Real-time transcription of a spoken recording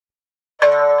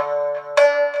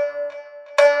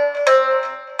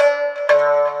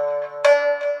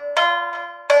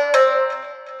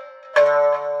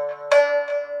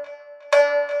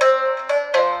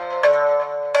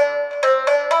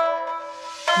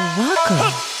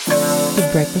Welcome to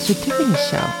Breakfast with Tiffany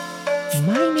show.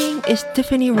 My name is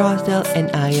Tiffany Rosdell and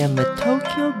I am a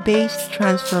Tokyo-based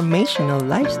transformational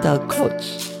lifestyle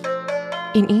coach.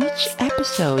 In each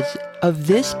episode of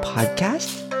this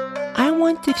podcast, I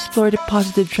want to explore the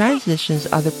positive transitions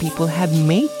other people have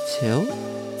made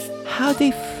to, how they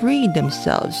freed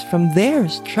themselves from their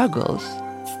struggles,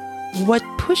 what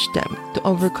pushed them to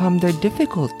overcome their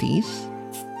difficulties,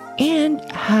 and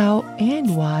how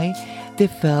and why they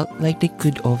felt like they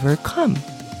could overcome.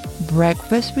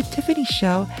 Breakfast with Tiffany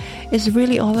show is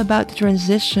really all about the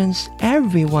transitions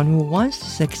everyone who wants to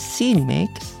succeed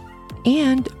makes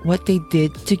and what they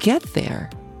did to get there.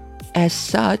 As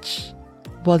such,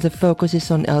 while the focus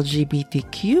is on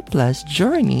LGBTQ plus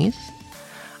journeys,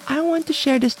 I want to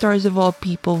share the stories of all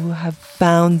people who have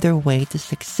found their way to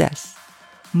success.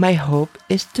 My hope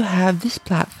is to have this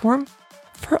platform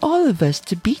for all of us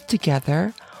to be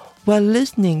together while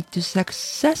listening to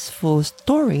successful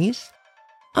stories,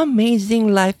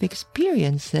 amazing life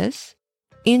experiences,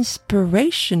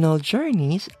 inspirational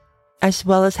journeys, as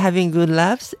well as having good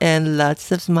laughs and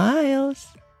lots of smiles.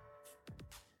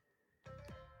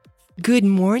 Good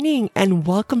morning and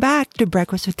welcome back to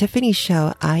Breakfast with Tiffany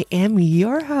show. I am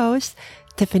your host,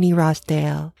 Tiffany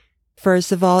Rosdale.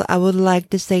 First of all, I would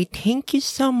like to say thank you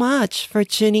so much for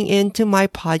tuning in to my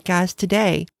podcast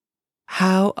today.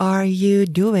 How are you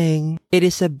doing? It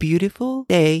is a beautiful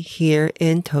day here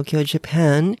in Tokyo,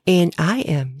 Japan, and I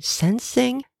am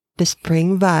sensing the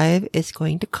spring vibe is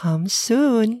going to come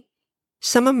soon.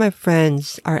 Some of my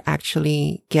friends are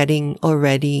actually getting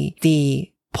already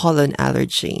the pollen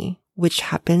allergy, which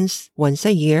happens once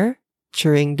a year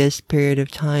during this period of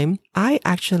time. I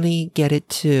actually get it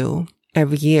too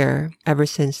every year ever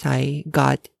since I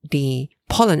got the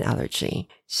pollen allergy.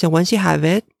 So once you have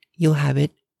it, you'll have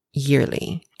it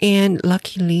yearly. And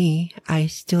luckily, I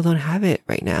still don't have it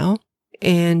right now.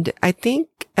 And I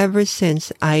think ever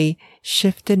since I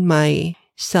shifted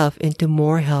myself into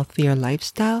more healthier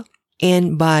lifestyle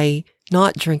and by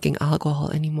not drinking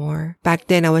alcohol anymore. Back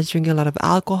then, I was drinking a lot of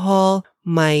alcohol.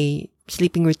 My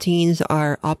sleeping routines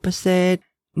are opposite.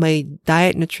 My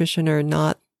diet nutrition are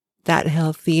not that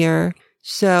healthier.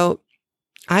 So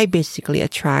I basically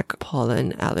attract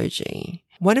pollen allergy.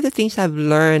 One of the things I've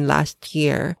learned last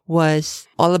year was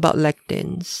all about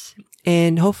lectins.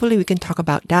 And hopefully we can talk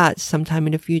about that sometime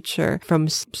in the future from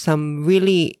some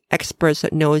really experts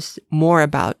that knows more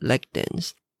about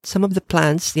lectins. Some of the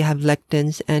plants, they have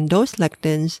lectins, and those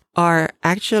lectins are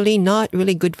actually not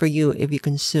really good for you if you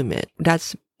consume it.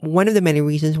 That's one of the many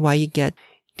reasons why you get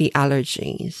the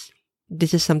allergies.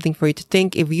 This is something for you to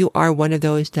think if you are one of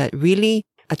those that really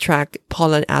attract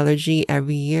pollen allergy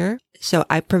every year. So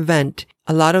I prevent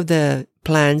a lot of the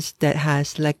plants that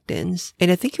has lectins.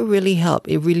 And I think it really helps.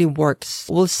 It really works.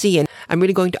 We'll see. And I'm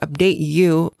really going to update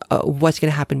you what's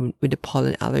going to happen with the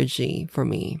pollen allergy for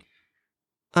me.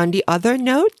 On the other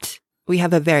note, we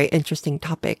have a very interesting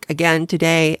topic again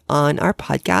today on our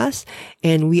podcast.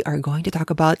 And we are going to talk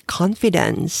about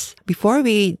confidence. Before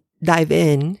we dive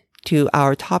in to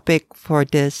our topic for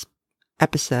this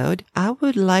episode, I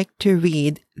would like to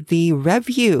read the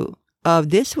review of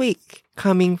this week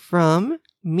coming from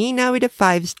Mina with a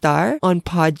 5-star on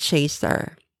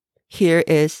Podchaser. Here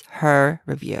is her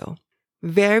review.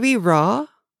 Very raw,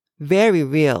 very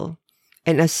real.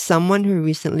 And as someone who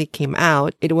recently came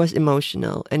out, it was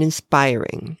emotional and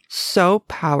inspiring. So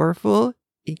powerful,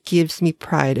 it gives me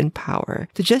pride and power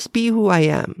to just be who I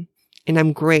am. And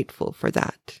I'm grateful for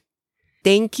that.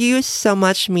 Thank you so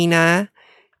much, Mina.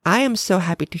 I am so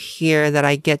happy to hear that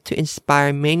I get to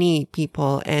inspire many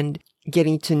people and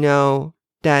getting to know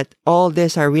that all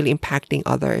this are really impacting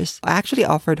others. I actually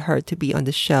offered her to be on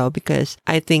the show because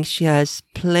I think she has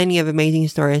plenty of amazing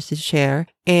stories to share.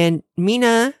 And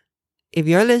Mina, if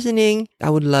you're listening,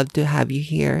 I would love to have you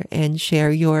here and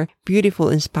share your beautiful,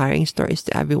 inspiring stories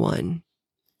to everyone.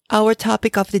 Our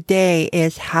topic of the day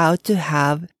is how to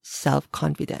have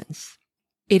self-confidence.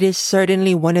 It is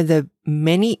certainly one of the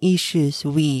many issues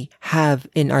we have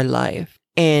in our life.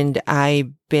 And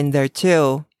I've been there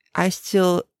too. I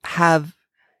still have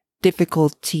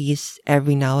difficulties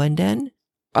every now and then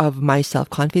of my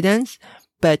self-confidence.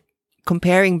 But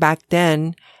comparing back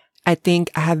then, I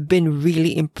think I have been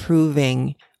really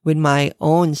improving with my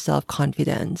own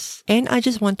self-confidence. And I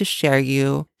just want to share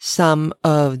you some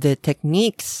of the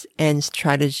techniques and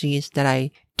strategies that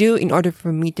I do in order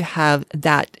for me to have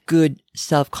that good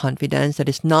self-confidence that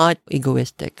is not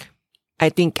egoistic. I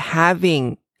think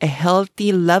having a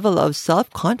healthy level of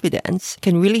self-confidence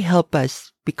can really help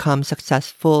us become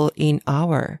successful in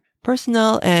our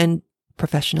personal and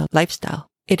professional lifestyle.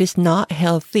 It is not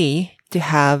healthy to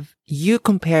have you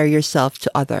compare yourself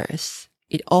to others.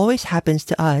 It always happens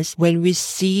to us when we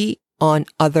see on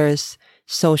others'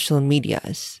 social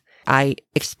medias. I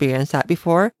experienced that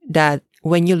before, that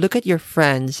when you look at your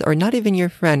friends, or not even your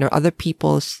friend, or other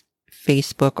people's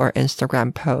Facebook or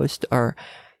Instagram post or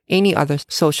any other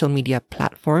social media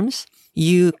platforms,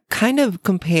 you kind of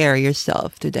compare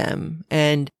yourself to them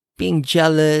and being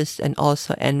jealous and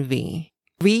also envy.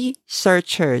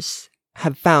 Researchers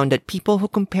have found that people who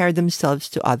compare themselves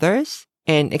to others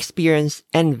and experience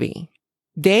envy,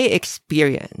 they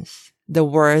experience the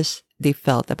worst they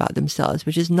felt about themselves,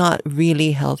 which is not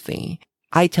really healthy.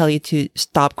 I tell you to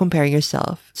stop comparing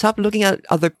yourself. Stop looking at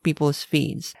other people's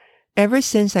feeds. Ever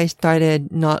since I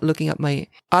started not looking at my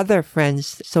other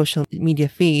friends' social media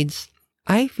feeds,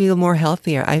 I feel more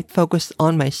healthier. I focus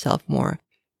on myself more.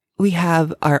 We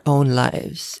have our own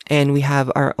lives and we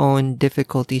have our own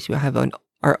difficulties. We have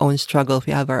our own struggles.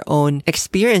 We have our own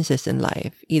experiences in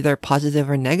life, either positive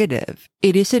or negative.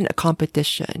 It isn't a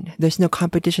competition. There's no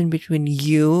competition between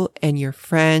you and your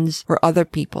friends or other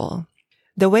people.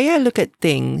 The way I look at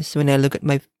things when I look at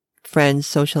my friends'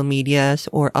 social medias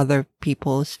or other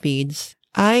people's feeds,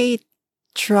 I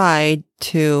try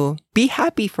to be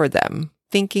happy for them,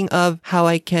 thinking of how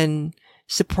I can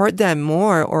support them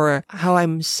more, or how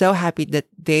I'm so happy that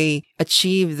they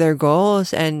achieve their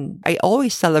goals. And I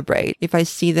always celebrate if I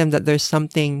see them that there's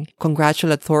something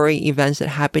congratulatory events that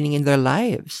are happening in their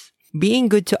lives. Being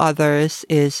good to others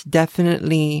is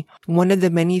definitely one of the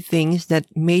many things that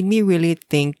made me really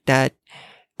think that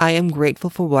I am grateful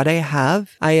for what I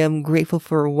have. I am grateful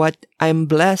for what I'm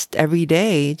blessed every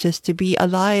day just to be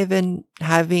alive and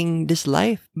having this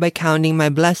life, by counting my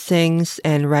blessings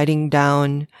and writing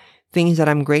down things that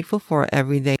I'm grateful for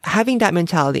every day. Having that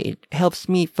mentality helps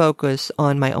me focus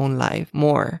on my own life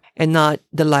more and not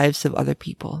the lives of other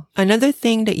people. Another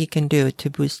thing that you can do to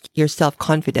boost your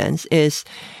self-confidence is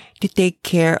to take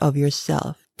care of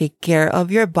yourself. Take care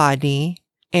of your body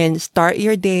and start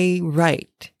your day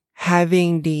right.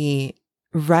 Having the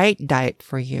right diet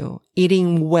for you.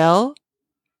 Eating well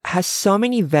has so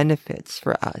many benefits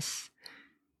for us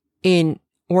in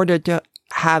order to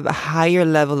have a higher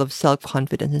level of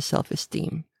self-confidence and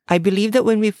self-esteem. I believe that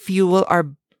when we fuel our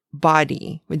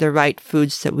body with the right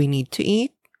foods that we need to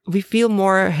eat, we feel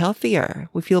more healthier,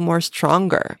 we feel more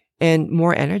stronger and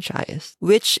more energized,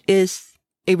 which is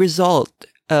a result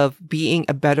of being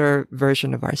a better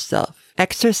version of ourselves.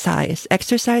 Exercise.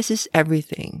 Exercise is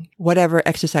everything. Whatever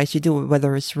exercise you do,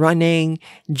 whether it's running,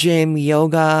 gym,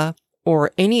 yoga,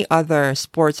 or any other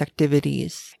sports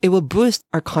activities, it will boost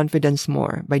our confidence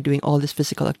more by doing all these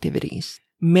physical activities.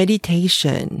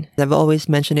 Meditation. I've always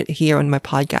mentioned it here on my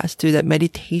podcast too, that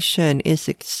meditation is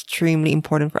extremely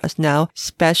important for us now,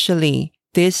 especially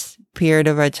this period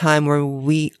of our time where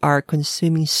we are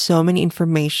consuming so many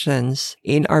informations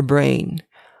in our brain.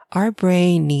 Our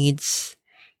brain needs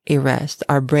a rest.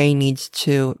 Our brain needs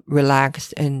to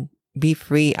relax and be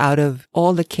free out of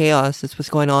all the chaos that's what's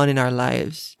going on in our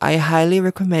lives. I highly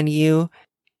recommend you,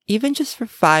 even just for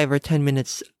 5 or 10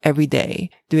 minutes every day,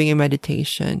 doing a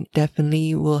meditation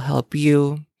definitely will help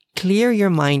you clear your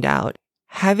mind out.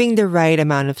 Having the right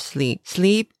amount of sleep.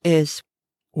 Sleep is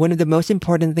one of the most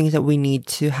important things that we need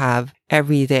to have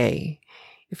every day.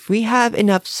 If we have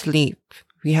enough sleep,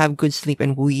 we have good sleep,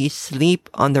 and we sleep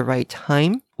on the right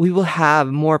time, we will have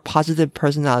more positive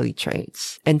personality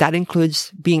traits. And that includes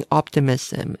being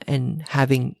optimism and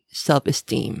having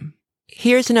self-esteem.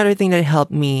 Here's another thing that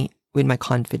helped me with my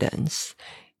confidence.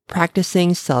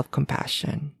 Practicing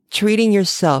self-compassion. Treating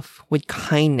yourself with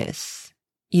kindness,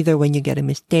 either when you get a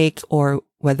mistake or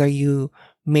whether you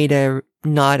made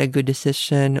not a good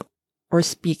decision, or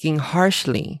speaking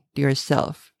harshly to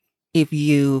yourself if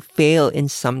you fail in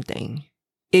something.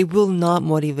 It will not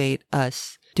motivate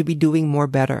us to be doing more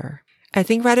better. I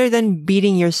think rather than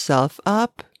beating yourself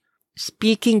up,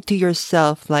 speaking to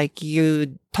yourself like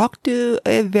you talk to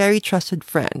a very trusted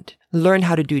friend, learn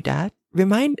how to do that.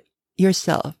 Remind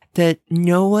yourself that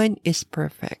no one is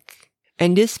perfect.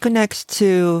 And this connects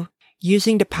to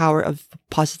using the power of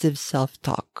positive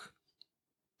self-talk.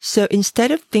 So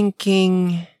instead of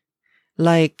thinking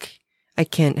like, I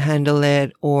can't handle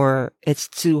it, or it's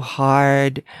too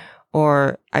hard,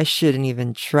 or I shouldn't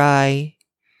even try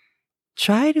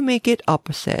to make it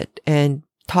opposite and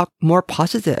talk more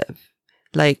positive.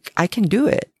 Like, I can do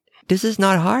it. This is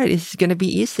not hard. It's going to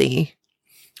be easy.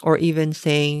 Or even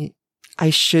saying,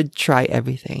 I should try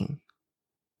everything.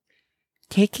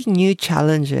 Taking new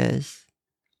challenges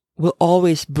will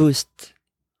always boost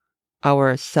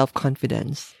our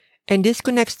self-confidence. And this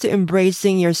connects to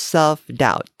embracing your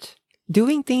self-doubt.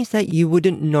 Doing things that you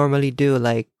wouldn't normally do,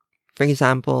 like, For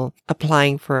example,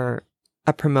 applying for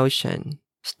a promotion,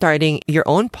 starting your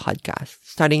own podcast,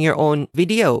 starting your own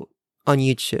video on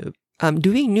YouTube,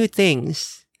 doing new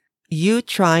things, you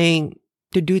trying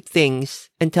to do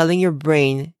things and telling your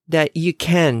brain that you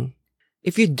can.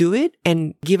 If you do it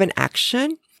and give an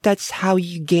action, that's how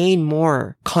you gain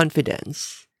more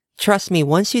confidence. Trust me,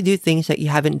 once you do things that you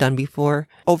haven't done before,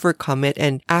 overcome it.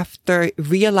 And after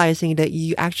realizing that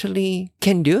you actually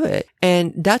can do it.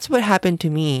 And that's what happened to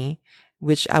me,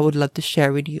 which I would love to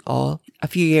share with you all a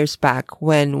few years back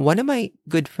when one of my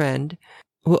good friend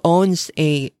who owns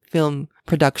a film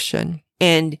production,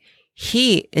 and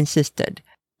he insisted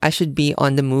I should be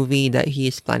on the movie that he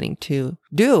is planning to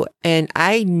do. And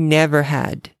I never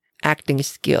had acting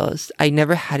skills. I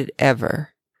never had it ever.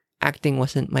 Acting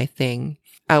wasn't my thing.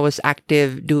 I was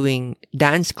active doing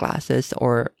dance classes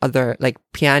or other like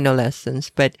piano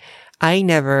lessons, but I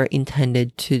never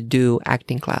intended to do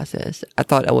acting classes. I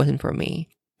thought it wasn't for me.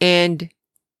 And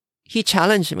he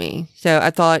challenged me. So I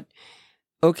thought,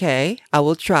 okay, I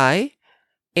will try.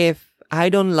 If I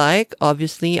don't like,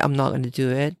 obviously I'm not going to do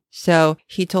it. So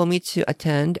he told me to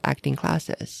attend acting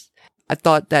classes. I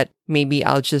thought that maybe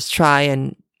I'll just try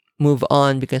and move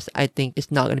on because I think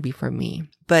it's not going to be for me.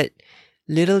 But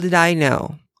little did I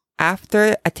know,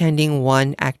 after attending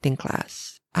one acting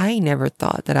class, I never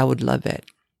thought that I would love it.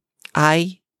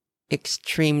 I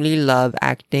extremely love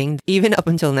acting. Even up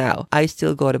until now, I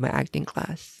still go to my acting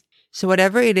class. So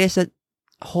whatever it is that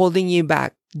holding you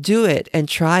back, do it and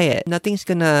try it. Nothing's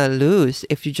gonna lose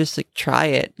if you just like try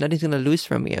it. Nothing's gonna lose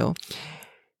from you.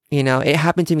 You know, it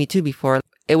happened to me too before.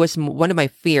 It was one of my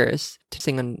fears to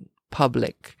sing in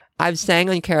public. I've sang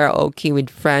on karaoke with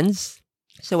friends.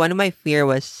 So one of my fear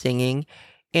was singing.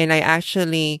 And I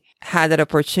actually had that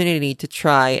opportunity to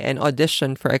try and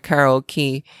audition for a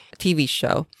karaoke TV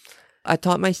show. I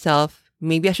thought myself,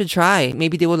 maybe I should try.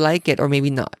 Maybe they will like it or maybe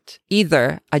not.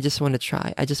 Either, I just want to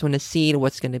try. I just want to see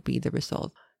what's going to be the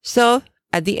result. So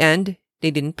at the end,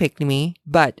 they didn't pick me,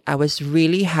 but I was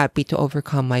really happy to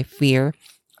overcome my fear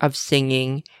of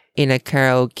singing in a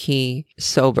karaoke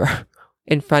sober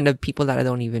in front of people that I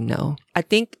don't even know. I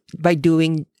think by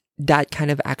doing that kind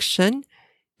of action,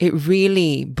 it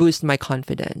really boosts my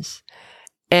confidence.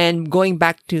 And going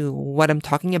back to what I'm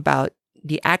talking about,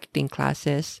 the acting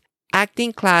classes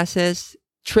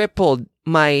tripled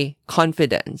my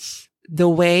confidence. The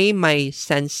way my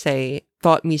sensei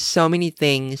taught me so many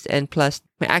things, and plus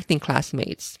my acting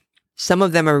classmates, some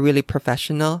of them are really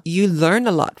professional. You learn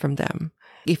a lot from them.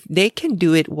 If they can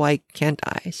do it, why can't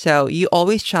I? So you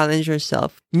always challenge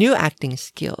yourself, new acting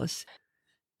skills.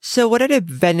 So what are the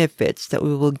benefits that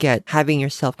we will get having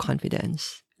your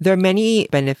self-confidence? There are many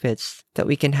benefits that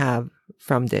we can have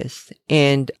from this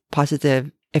and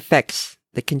positive effects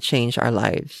that can change our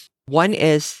lives. One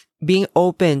is being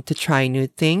open to try new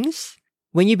things.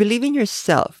 When you believe in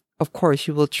yourself, of course,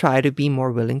 you will try to be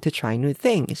more willing to try new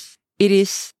things. It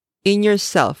is in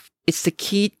yourself. It's the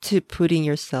key to putting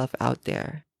yourself out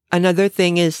there. Another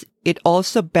thing is it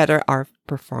also better our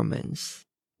performance.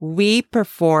 We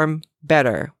perform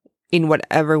better in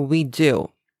whatever we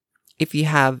do if you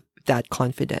have that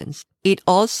confidence. It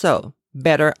also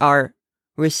better our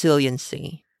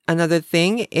resiliency. Another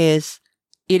thing is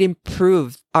it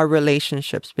improves our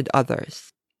relationships with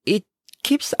others. It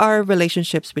keeps our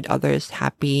relationships with others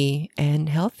happy and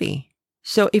healthy.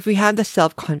 So if we have the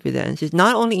self-confidence, it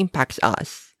not only impacts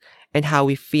us and how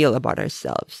we feel about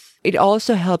ourselves, it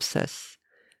also helps us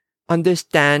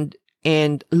understand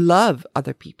and love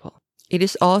other people. It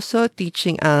is also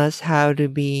teaching us how to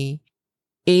be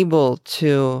able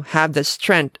to have the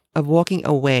strength of walking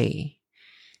away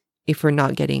if we're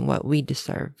not getting what we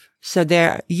deserve. So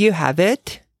there you have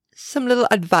it. Some little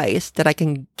advice that I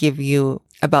can give you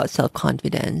about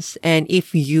self-confidence. And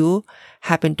if you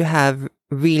happen to have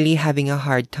really having a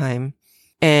hard time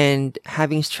and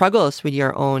having struggles with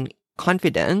your own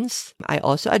confidence, I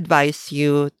also advise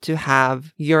you to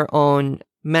have your own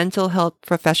mental health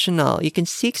professional. You can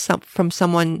seek from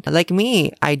someone like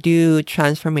me. I do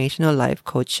transformational life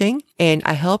coaching and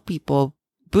I help people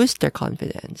boost their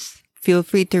confidence. Feel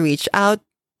free to reach out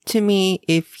to me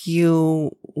if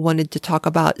you wanted to talk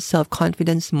about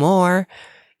self-confidence more.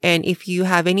 And if you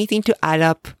have anything to add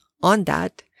up on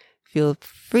that, feel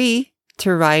free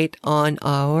to write on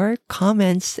our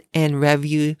comments and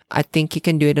review. I think you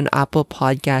can do it on Apple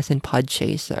Podcasts and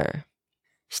Podchaser.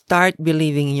 Start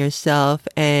believing in yourself,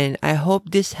 and I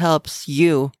hope this helps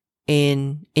you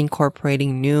in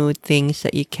incorporating new things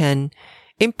that you can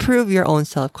improve your own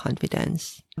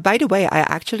self-confidence. By the way, I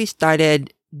actually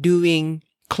started doing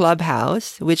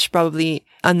Clubhouse, which probably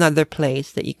another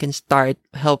place that you can start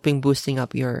helping boosting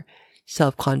up your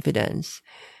self-confidence.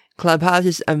 Clubhouse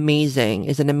is amazing.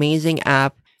 It's an amazing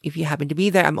app. If you happen to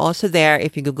be there, I'm also there.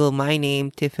 If you Google my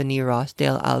name, Tiffany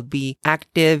Rossdale, I'll be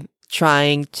active,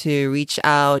 trying to reach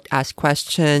out, ask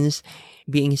questions,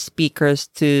 being speakers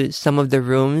to some of the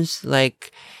rooms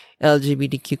like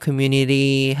LGBTQ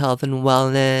community, health and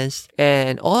wellness,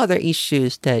 and all other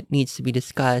issues that needs to be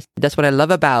discussed. That's what I love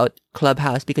about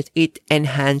Clubhouse because it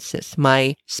enhances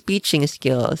my speaking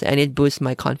skills and it boosts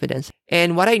my confidence.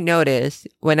 And what I noticed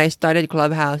when I started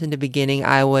Clubhouse in the beginning,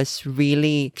 I was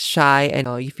really shy and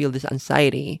you feel this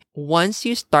anxiety. Once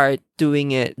you start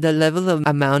doing it, the level of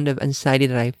amount of anxiety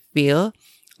that I feel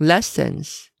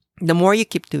lessens. The more you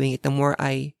keep doing it, the more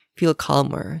I feel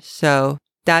calmer. So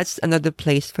that's another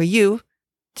place for you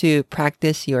to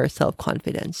practice your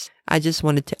self-confidence. I just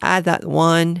wanted to add that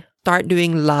one. Start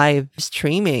doing live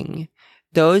streaming.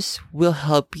 Those will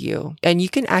help you. And you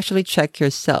can actually check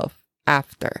yourself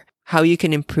after how you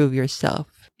can improve yourself.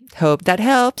 Hope that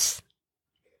helps.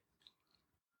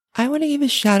 I want to give a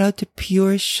shout out to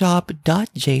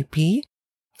pureshop.jp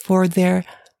for their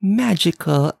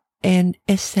magical and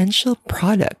essential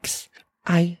products.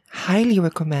 I highly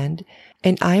recommend,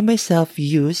 and I myself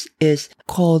use, is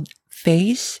called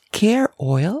Face Care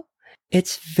Oil.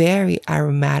 It's very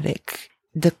aromatic.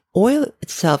 The oil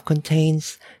itself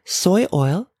contains soy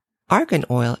oil, argan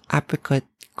oil, apricot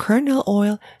kernel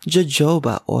oil,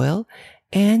 jojoba oil,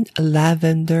 and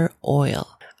lavender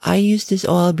oil. I use this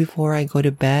oil before I go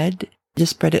to bed.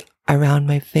 Just spread it around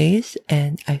my face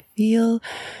and I feel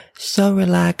so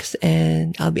relaxed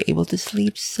and I'll be able to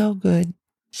sleep so good.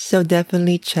 So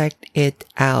definitely check it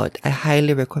out. I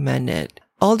highly recommend it.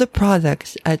 All the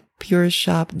products at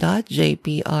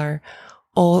pureshop.jp are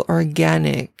all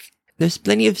organic. There's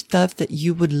plenty of stuff that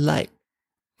you would like.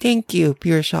 Thank you,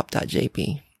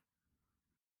 pureshop.jp.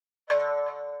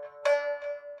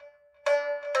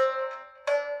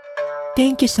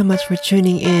 Thank you so much for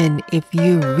tuning in. If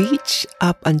you reach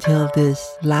up until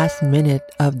this last minute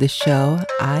of the show,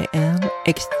 I am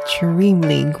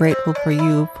extremely grateful for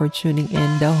you for tuning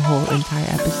in the whole entire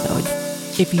episode.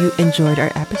 If you enjoyed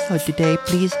our episode today,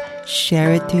 please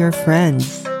share it to your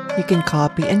friends. You can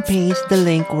copy and paste the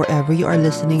link wherever you are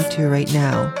listening to right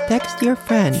now. Text your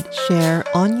friend, share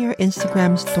on your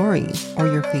Instagram stories or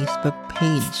your Facebook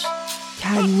page.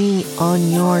 Tag me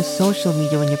on your social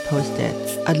media when you post it.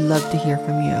 I'd love to hear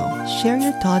from you. Share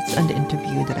your thoughts on the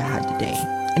interview that I had today.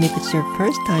 And if it's your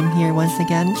first time here once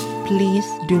again, please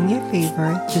do me a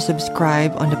favor to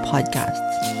subscribe on the podcast.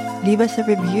 Leave us a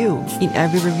review. In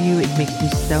every review, it makes me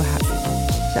so happy.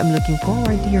 So I'm looking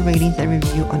forward to your ratings and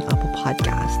review on Apple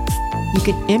Podcasts. You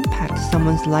can impact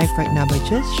someone's life right now by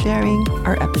just sharing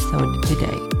our episode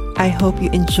today. I hope you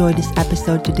enjoyed this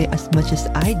episode today as much as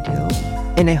I do.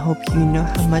 And I hope you know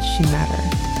how much you matter,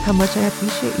 how much I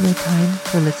appreciate your time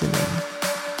for listening,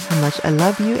 how much I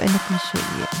love you and appreciate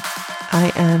you.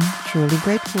 I am truly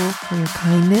grateful for your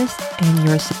kindness and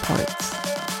your supports.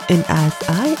 And as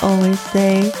I always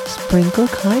say, sprinkle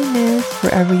kindness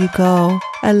wherever you go.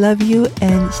 I love you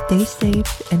and stay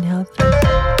safe and healthy.